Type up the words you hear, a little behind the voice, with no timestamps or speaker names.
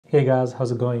Hey guys,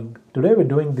 how's it going? Today we're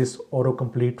doing this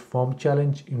autocomplete form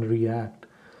challenge in React.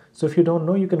 So if you don't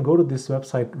know, you can go to this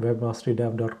website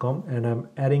webmasterydev.com and I'm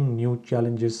adding new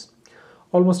challenges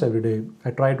almost every day.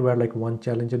 I try to add like one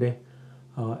challenge a day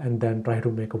and then try to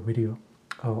make a video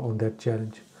on that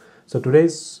challenge. So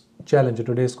today's challenge,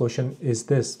 today's question is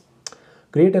this.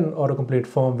 Create an autocomplete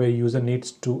form where user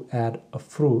needs to add a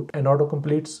fruit and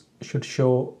autocompletes should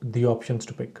show the options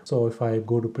to pick. So if I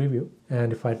go to preview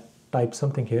and if I type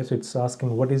something here, so it's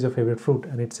asking what is your favorite fruit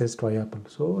and it says try apple.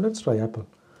 So let's try apple.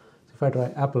 So if I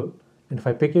try apple and if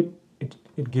I pick it,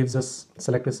 it gives us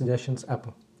selected suggestions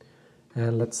apple.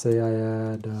 And let's say I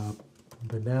add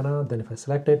banana, then if I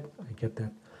select it, I get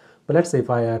that. But let's say if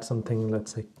I add something,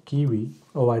 let's say kiwi,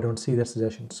 oh, I don't see that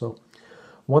suggestion. So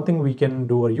one thing we can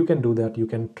do, or you can do that, you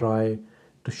can try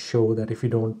to show that if you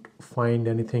don't find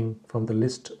anything from the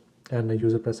list and the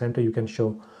user press enter, you can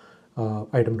show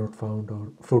item not found or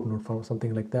fruit not found,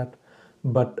 something like that.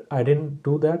 But I didn't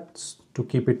do that to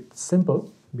keep it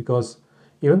simple, because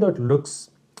even though it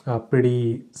looks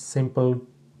pretty simple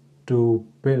to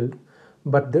build,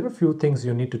 but there are a few things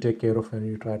you need to take care of when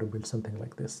you try to build something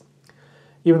like this.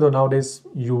 Even though nowadays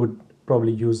you would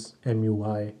probably use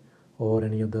MUI or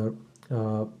any other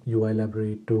UI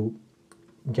library to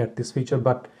get this feature,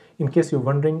 but in case you're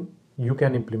wondering, you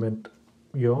can implement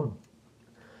your own.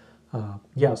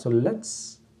 Yeah, so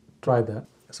let's try that.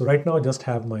 So right now I just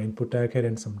have my input tag here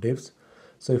and some divs.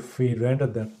 So if we render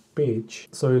that page,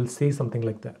 so you'll see something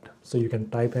like that. So you can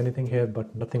type anything here,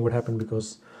 but nothing would happen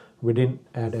because we didn't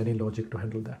add any logic to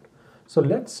handle that. So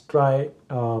let's try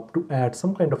to add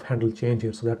some kind of handle change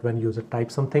here so that when user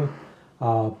types something,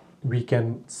 we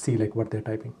can see like what they're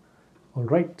typing. All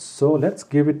right, so let's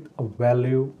give it a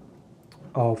value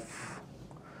of,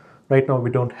 right now we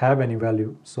don't have any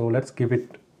value. So let's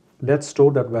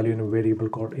store that value in a variable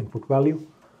called input value.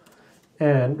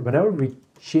 And whenever we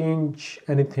change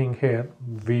anything here,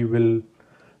 we will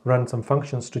run some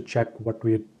functions to check what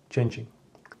we're changing.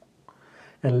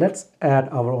 And let's add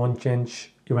our own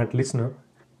change event listener.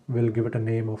 We'll give it a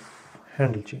name of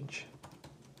handle change.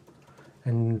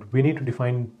 And we need to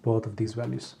define both of these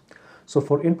values. So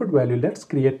for input value, let's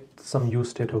create some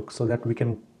use state hooks so that we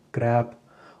can grab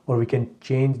or we can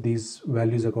change these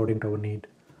values according to our need.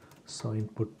 So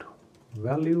input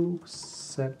value,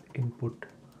 set input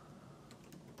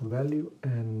value,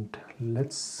 and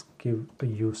let's give a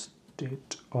use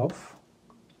state of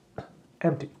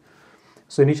empty.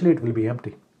 So initially it will be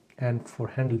empty, and for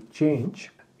handle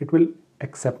change, it will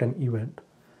accept an event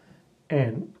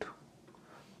and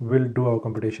we'll do our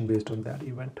computation based on that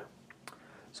event.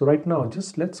 So right now,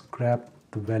 just let's grab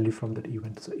the value from that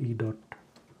event. So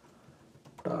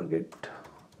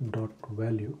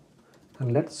e.target.value,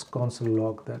 and let's console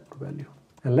log that value.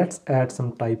 And let's add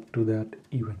some type to that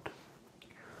event.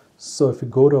 So if we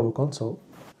go to our console,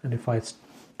 and if I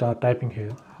start typing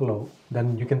here, hello,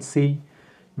 then you can see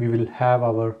we will have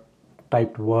our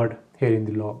typed word here in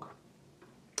the log.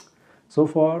 So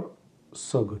far,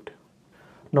 so good.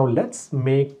 Now let's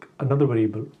make another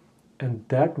variable, and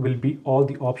that will be all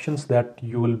the options that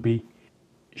you will be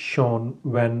shown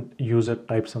when user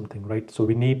types something, right? So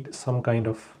we need some kind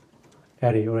of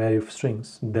array or array of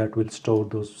strings that will store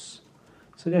those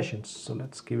suggestions. So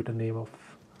let's give it a name of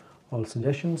all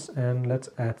suggestions, and let's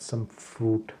add some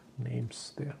fruit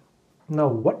names there. Now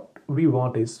what we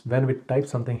want is when we type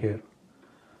something here,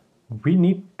 we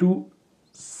need to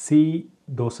see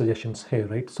those suggestions here,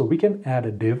 right? So we can add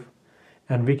a div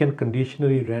and we can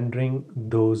conditionally rendering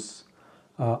those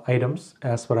items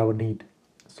as per our need.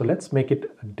 So let's make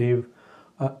it a div,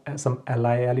 some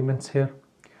li elements here,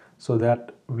 so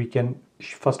that we can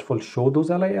first of all show those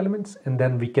li elements and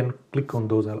then we can click on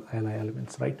those li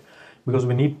elements, right? Because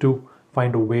we need to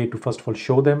find a way to first of all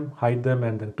show them, hide them,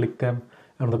 and then click them,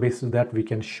 and on the basis of that we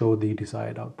can show the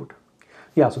desired output.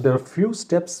 Yeah, so there are a few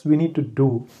steps we need to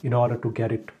do in order to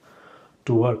get it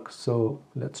to work. So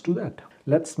let's do that.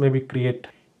 Let's maybe create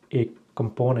a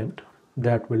component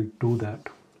that will do that.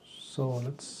 So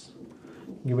let's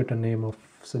give it a name of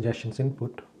suggestions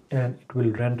input, and it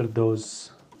will render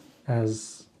those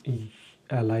as li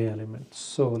elements.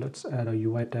 So let's add a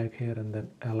UI tag here and then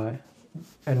li,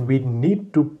 and we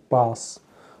need to pass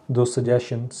those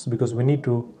suggestions because we need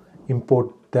to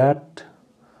import that,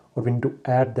 or we need to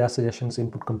add that suggestions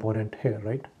input component here,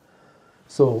 right?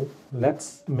 So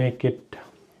let's make it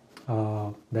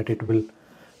that it will,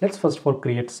 let's first of all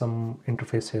create some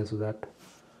interface here so that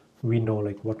we know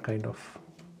like what kind of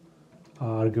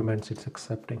arguments it's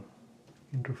accepting.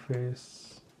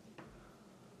 Interface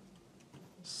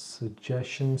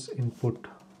suggestions input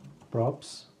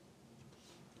props,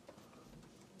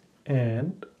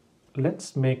 and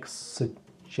let's make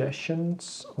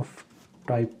suggestions of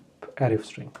type array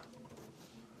string.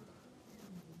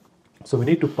 So we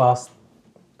need to pass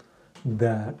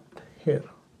that here.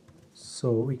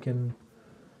 So we can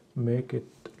make it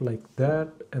like that,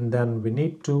 and then we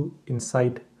need to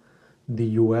inside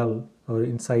the UL, or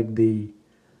inside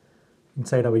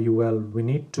our UL, we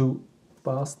need to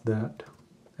pass that,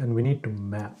 and we need to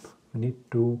map.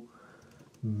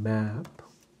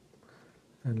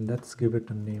 And let's give it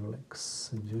a name like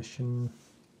suggestion,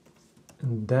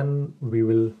 and then we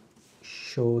will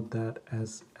show that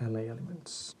as li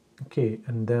elements. Okay,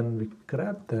 and then we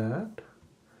grab that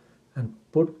and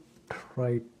put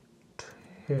right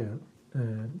here,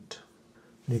 and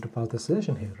need to pass the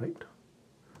suggestion here, right?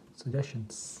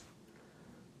 Suggestions.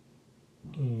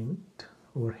 And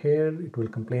over here it will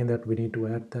complain that we need to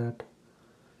add that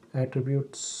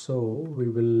attribute, so we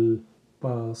will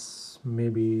pass,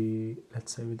 maybe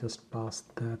let's say we just pass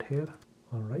that here.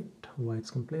 All right, why it's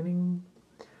complaining?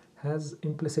 Has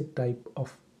implicit type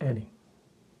of any.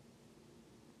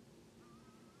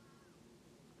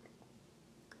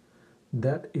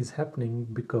 That is happening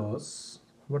because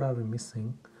what are we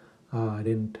missing? I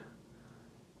didn't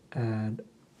add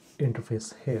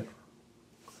interface here.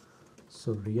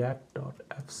 So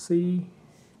react.fc,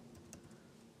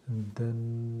 and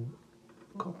then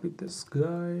copy this guy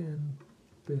and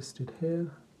paste it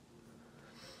here,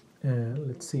 and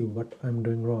let's see what I'm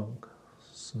doing wrong.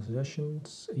 So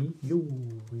suggestions EU,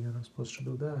 we are not supposed to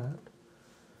do that.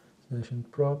 Suggestion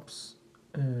props,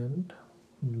 and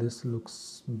this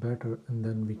looks better, and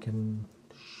then we can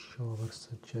show our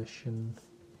suggestion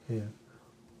here.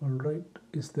 All right,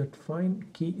 is that fine?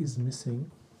 Key is missing,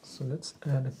 so let's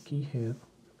add a key here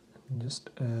and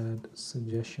just add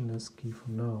suggestion as key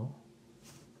for now.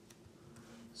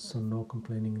 So no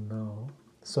complaining now.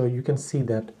 So you can see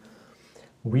that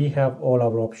we have all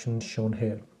our options shown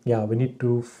here. Yeah, we need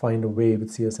to find a way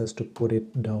with CSS to put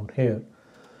it down here,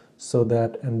 so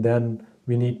that, and then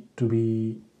we need to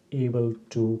be able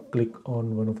to click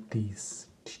on one of these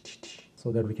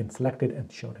so that we can select it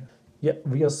and show it. Yeah,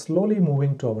 we are slowly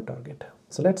moving to our target.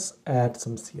 So let's add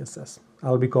some CSS.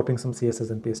 I'll be copying some CSS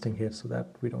and pasting here so that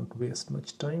we don't waste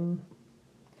much time.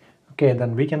 Okay,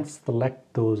 then we can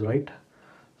select those, right?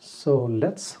 So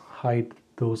let's hide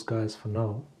those guys for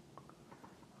now.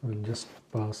 We'll just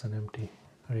pass an empty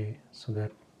array so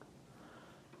that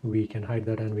we can hide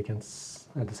that, and we can,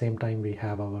 at the same time, we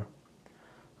have our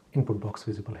input box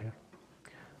visible here.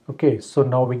 Okay, so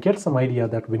now we get some idea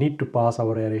that we need to pass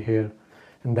our array here,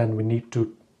 and then we need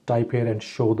to type here and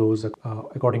show those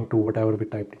according to whatever we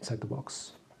typed inside the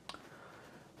box.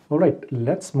 All right,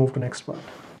 let's move to next part.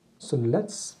 So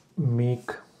let's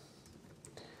make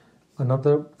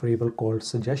another variable called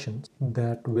suggestions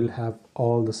that will have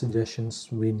all the suggestions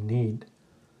we need,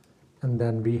 and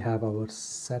then we have our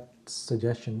set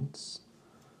suggestions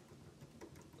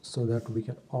so that we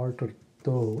can alter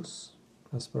those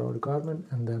as per our requirement,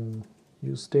 and then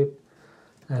use state,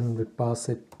 and we pass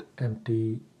it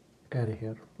empty array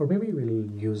here, or maybe we'll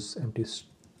use empty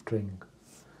string,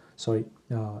 sorry,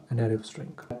 an array of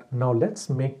string. Now let's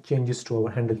make changes to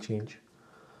our handle change.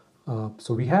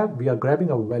 So we are grabbing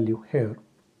a value here.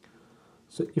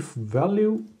 So if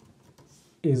value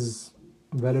is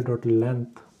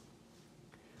value.length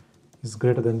is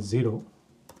greater than 0,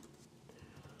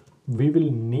 we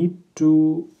will need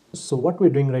to, so what we're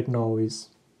doing right now is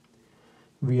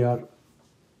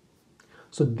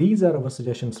so these are our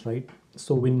suggestions, right?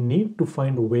 So we need to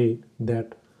find a way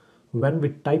that when we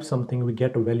type something, we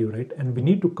get a value, right? And we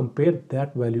need to compare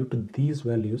that value to these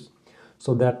values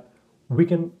so that we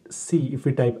can see if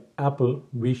we type apple,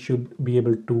 we should be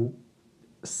able to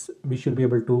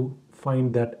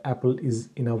find that apple is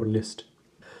in our list.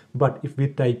 But if we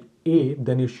type a,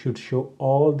 then it should show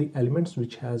all the elements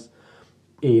which has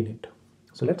a in it.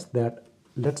 So let's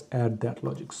add that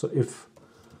logic. So if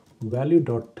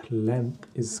value.length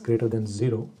is greater than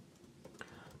 0,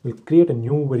 we'll create a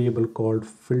new variable called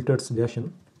filtered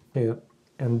suggestion here,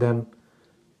 and then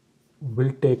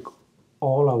we'll take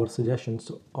all our suggestions,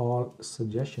 so all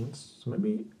suggestions, so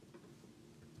maybe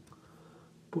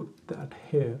put that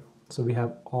here, so we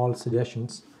have all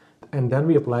suggestions, and then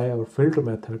we apply our filter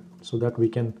method so that we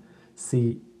can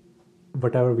see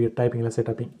whatever we are typing. Let's say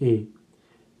typing a,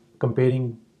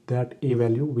 comparing that a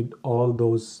value with all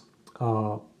those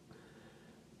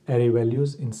array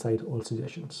values inside all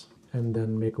suggestions, and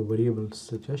then make a variable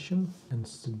suggestion, and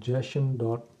suggestion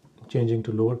dot changing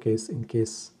to lowercase in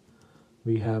case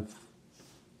we have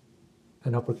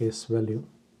an uppercase value,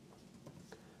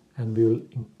 and we will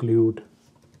include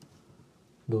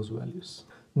those values.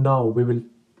 Now we will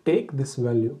take this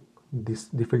value,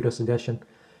 the filter suggestion,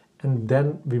 and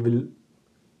then we will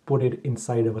put it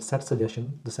inside our set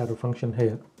suggestion, the setter function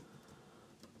here,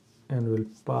 and we'll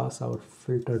pass our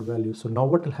filtered value. So now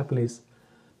what will happen is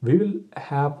we will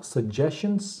have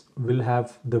suggestions will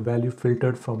have the value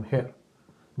filtered from here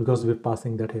because we're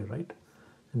passing that here, right?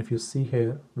 And if you see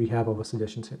here, we have our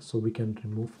suggestions here, so we can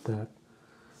remove that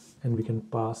and we can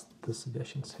pass the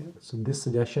suggestions here. So this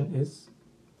suggestion is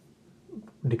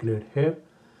declared here,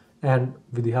 and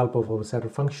with the help of our setter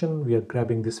function, we are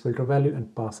grabbing this filter value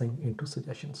and passing into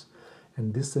suggestions,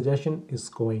 and this suggestion is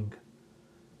going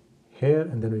here,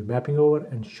 and then we're mapping over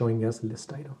and showing as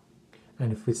list item.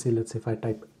 And if we see, let's say if I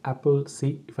type apple,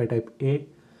 see if I type A,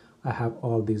 I have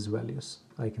all these values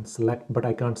I can select, but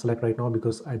I can't select right now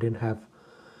because I didn't have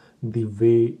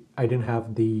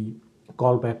the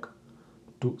callback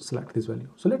to select this value.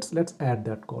 So let's add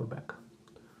that callback.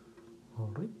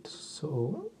 All right,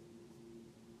 so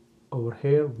over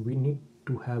here we need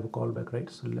to have a callback, right?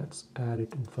 So let's add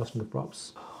it in first in the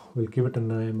props. We'll give it a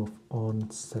name of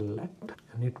onSelect,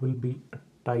 and it will be a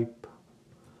type.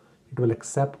 It will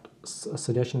accept a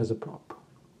suggestion as a prop,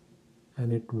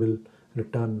 and it will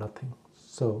return nothing.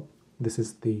 So this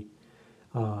is the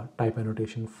type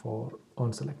annotation for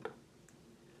onSelect.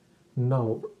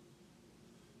 Now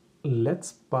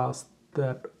let's pass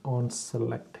that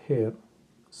onSelect here.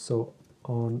 So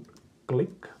on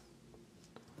click,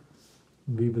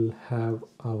 we will have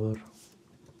our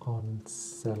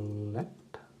onSelect,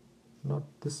 not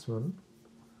this one,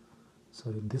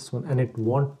 sorry, this one, and it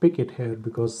won't pick it here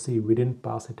because see, we didn't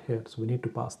pass it here, so we need to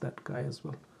pass that guy as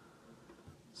well.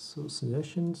 So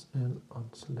suggestions and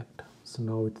onSelect. So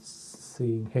now it's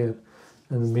seeing here,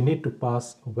 and we need to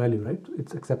pass a value, right?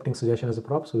 It's accepting suggestion as a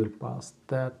prop, so we'll pass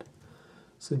that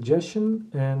suggestion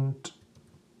and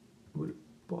we'll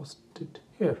post it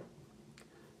here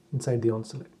inside the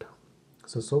onSelect.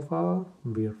 So far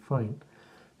we are fine,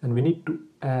 and we need to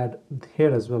add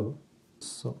here as well.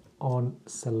 So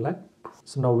onSelect.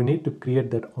 So now we need to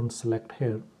create that onSelect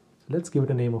here. So let's give it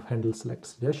a name of handle select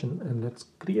suggestion, and let's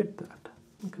create that.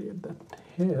 Create that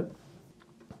here.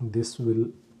 This will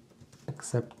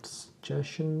accept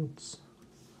suggestions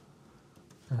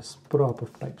as prop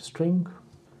of type string,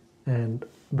 and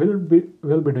we'll be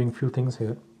doing few things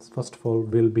here. First of all,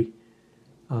 we'll be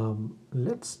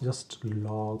let's just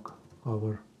log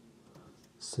our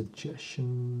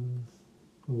suggestion.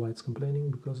 Why it's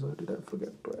complaining? Because did I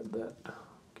forget to add that?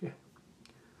 Okay,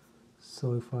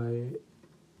 so if I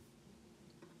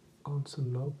console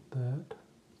log that,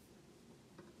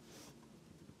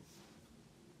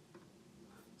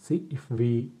 see, if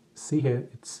we see here,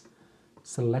 it's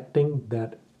selecting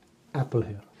that apple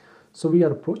here. So we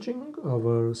are approaching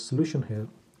our solution here.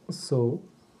 So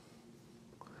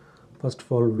first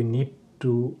of all, we need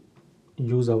to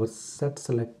use our set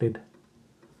selected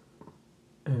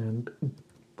and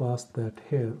pass that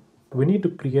here. We need to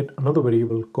create another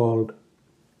variable called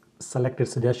selected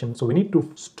suggestion. So we need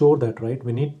to store that, right?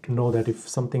 We need to know that if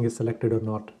something is selected or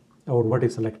not, or what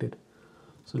is selected.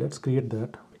 So let's create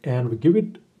that, and we give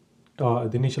it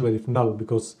the initial value of null,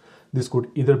 because this could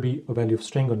either be a value of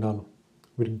string or null.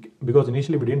 Because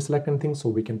initially we didn't select anything, so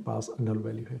we can pass a null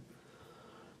value here.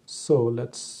 So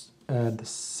let's add the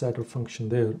setter function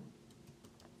there,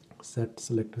 set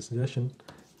selected suggestion,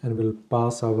 and we'll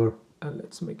pass our,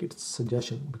 let's make it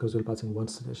suggestion because we're passing one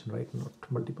suggestion, right, not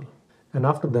multiple. And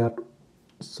after that,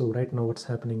 so right now what's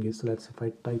happening is, let's if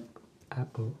I type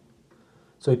apple,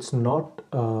 so it's not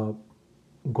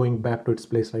going back to its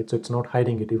place, right? So it's not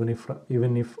hiding it even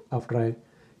if after I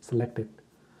select it.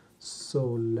 So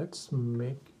let's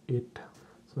make it,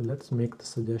 so let's make the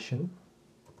suggestion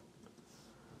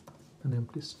an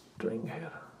empty string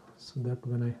here, so that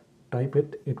when I type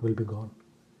it, it will be gone.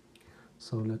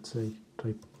 So let's say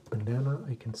type banana,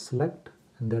 I can select,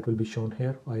 and that will be shown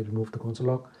here. I remove the console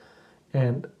log,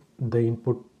 and the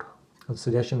input of the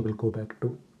suggestion will go back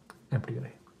to empty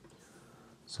array.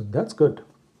 So that's good.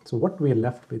 So what we are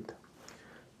left with?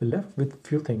 We're left with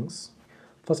few things.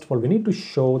 First of all, we need to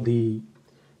show the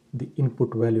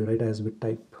input value, right, as we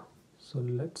type. So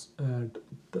let's add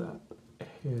that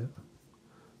here.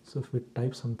 So if we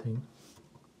type something,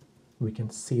 we can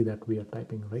see that we are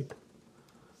typing, right?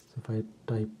 So if I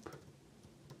type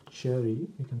cherry,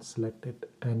 we can select it,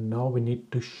 and now we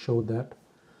need to show that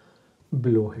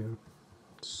below here.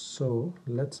 So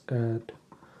let's add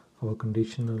our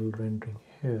conditional rendering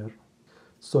here.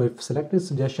 So if selected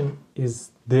suggestion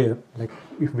is there, like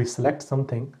if we select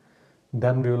something,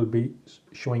 then we will be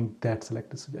showing that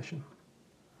selected suggestion.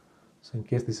 So in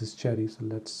case this is cherry, so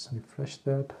let's refresh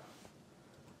that,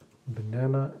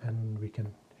 banana, and we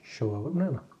can show our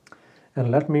banana. And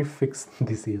let me fix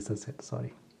the CSS head,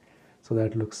 sorry, so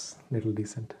that looks little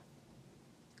decent.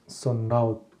 So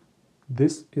now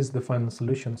this is the final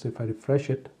solution. So if I refresh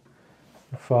it,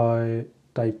 if I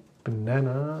type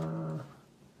banana,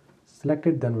 select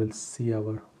it, then we'll see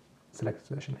our select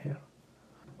session here.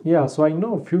 Yeah, so I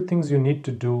know a few things you need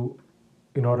to do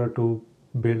in order to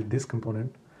build this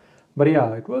component. But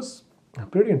yeah, it was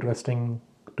pretty interesting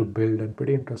to build and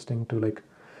pretty interesting to like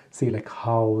see like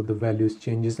how the values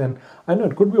changes. And I know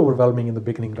it could be overwhelming in the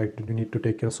beginning, right? You need to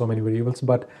take care of so many variables,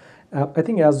 but I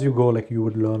think as you go, like you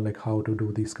would learn like how to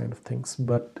do these kind of things.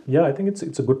 But yeah, I think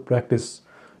it's a good practice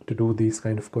to do these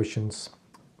kind of questions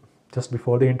just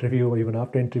before the interview or even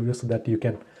after interview, so that you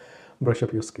can brush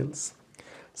up your skills.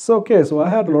 So okay, so I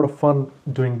had a lot of fun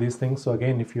doing these things. So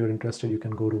again, if you're interested, you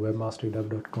can go to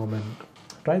webmasterydev.com and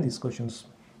try these questions.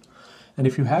 And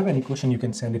if you have any question, you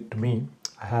can send it to me.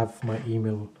 I have my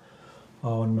email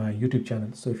on my YouTube channel.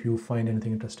 So if you find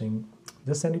anything interesting,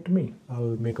 just send it to me.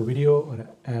 I'll make a video or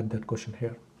add that question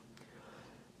here.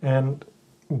 And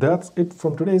that's it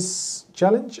from today's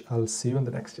challenge. I'll see you in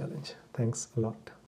the next challenge. Thanks a lot.